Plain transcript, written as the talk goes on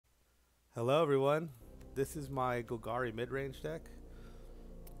Hello everyone, this is my Golgari mid-range deck.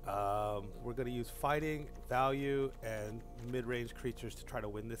 We're going to use fighting, value, and mid-range creatures to try to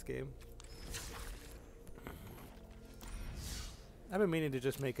win this game. I've been meaning to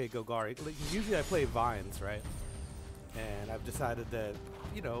just make a Golgari. Usually I play Vines, right? And I've decided that,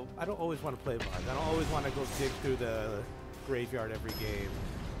 you know, I don't always want to play Vines. I don't always want to go dig through the graveyard every game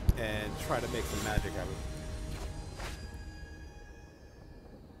and try to make some magic out of it.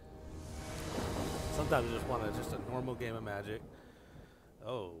 Sometimes I just want just a normal game of Magic.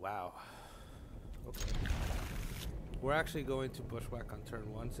 Oh, wow. Okay. We're actually going to Bushwhack on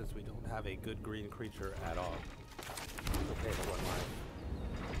turn 1 since we don't have a good green creature at all. Okay, for 1 life.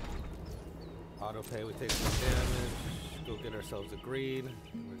 Auto pay, we take some damage. Go get ourselves a green.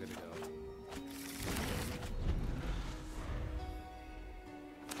 We're gonna go.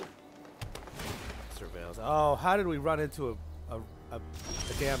 Surveils. Oh, how did we run into a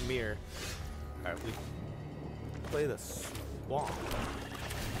damn mirror? Alright, we play the Swamp.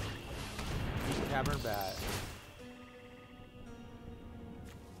 Deep-Cavern Bat.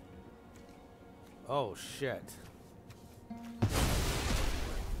 Oh, shit.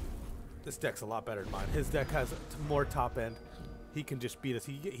 This deck's a lot better than mine. His deck has more top end. He can just beat us.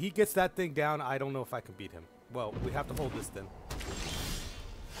 He gets that thing down. I don't know if I can beat him. Well, we have to hold this then.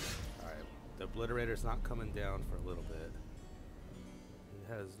 Alright, the Obliterator's not coming down for a little bit. It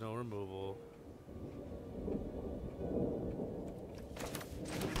has no removal.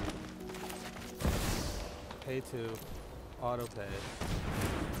 Pay 2, auto pay.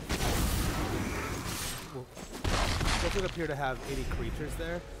 Well, doesn't appear to have any creatures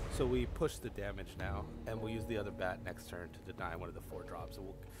there, so we push the damage now, and we'll use the other bat next turn to deny one of the 4 drops. So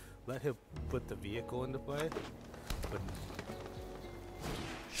we'll let him put the vehicle into play. But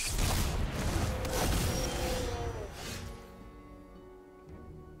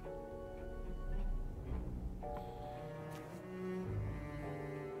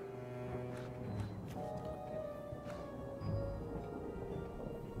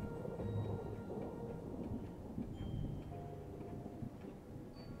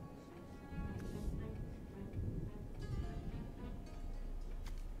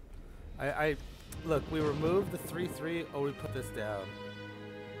look, we remove the 3/3, or we put this down.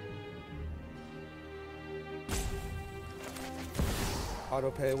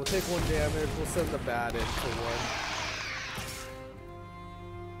 Auto pay. We'll take 1 damage. We'll send the bat in for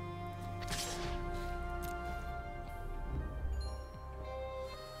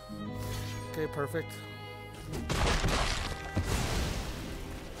 1. Okay, perfect.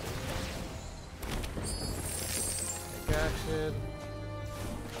 Take action.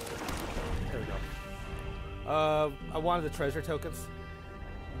 There we go. I wanted the treasure tokens.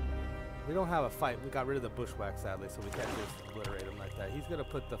 We don't have a fight. We got rid of the Bushwhack, sadly, so we can't just obliterate him like that. He's going to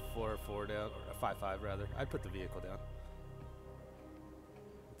put the 4/4 down, or 5/5 rather. I'd put the vehicle down.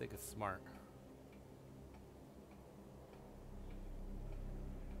 I think it's smart.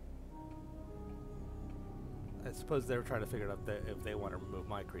 I suppose they were trying to figure out if they want to remove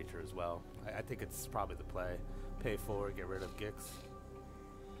my creature as well. I think it's probably the play. Pay 4, get rid of Gix.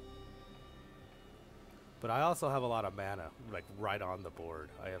 But I also have a lot of mana, like right on the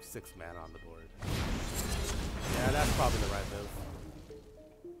board. I have 6 mana on the board. Yeah, that's probably the right move.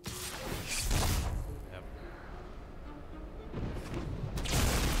 Yep.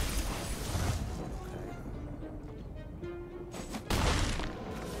 Okay.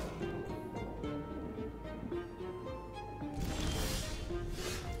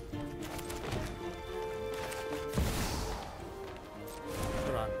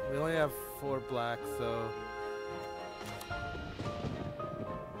 Hold on. We only have 4 black, so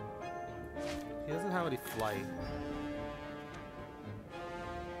he doesn't have any flight.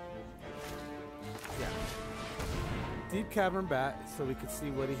 Yeah. Deep-Cavern Bat, so we could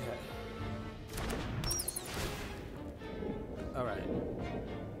see what he had. Alright.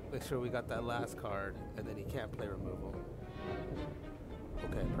 Make sure we got that last card, and then he can't play removal.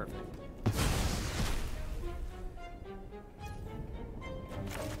 Okay, perfect.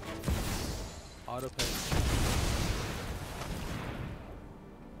 Auto pay.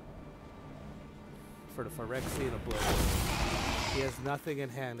 For the Phyrexian Obliterator. He has nothing in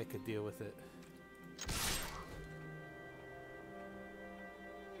hand that could deal with it.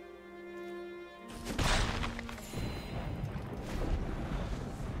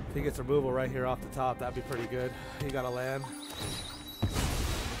 If he gets removal right here off the top, that'd be pretty good. He got a land.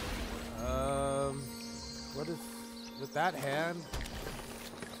 What is with that hand?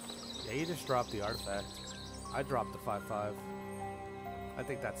 Yeah, you just dropped the artifact. I dropped the 5/5. I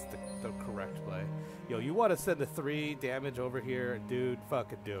think that's the correct play. Yo, you want to send a 3 damage over here, dude?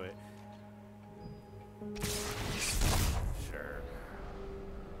 Fucking do it. Sure.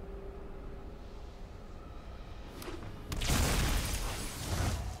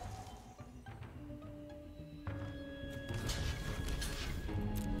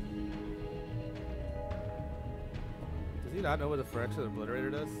 Does he not know what the Phyrexian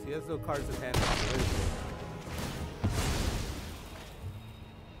Obliterator does? He has no cards in hand.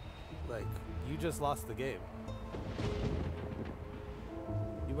 Like, you just lost the game.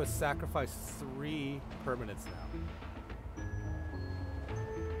 You must sacrifice 3 permanents now.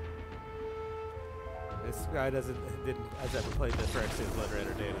 This guy has ever played the Phyrexian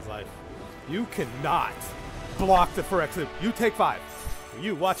Obliterator day in his life. You cannot block the Phyrexian. You take 5.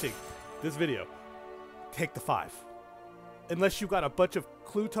 You watching this video, take the 5. Unless you got a bunch of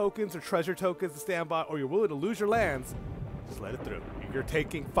clue tokens or treasure tokens to stand by, or you're willing to lose your lands, just let it through. You're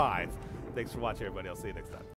taking 5. Thanks for watching, everybody. I'll see you next time.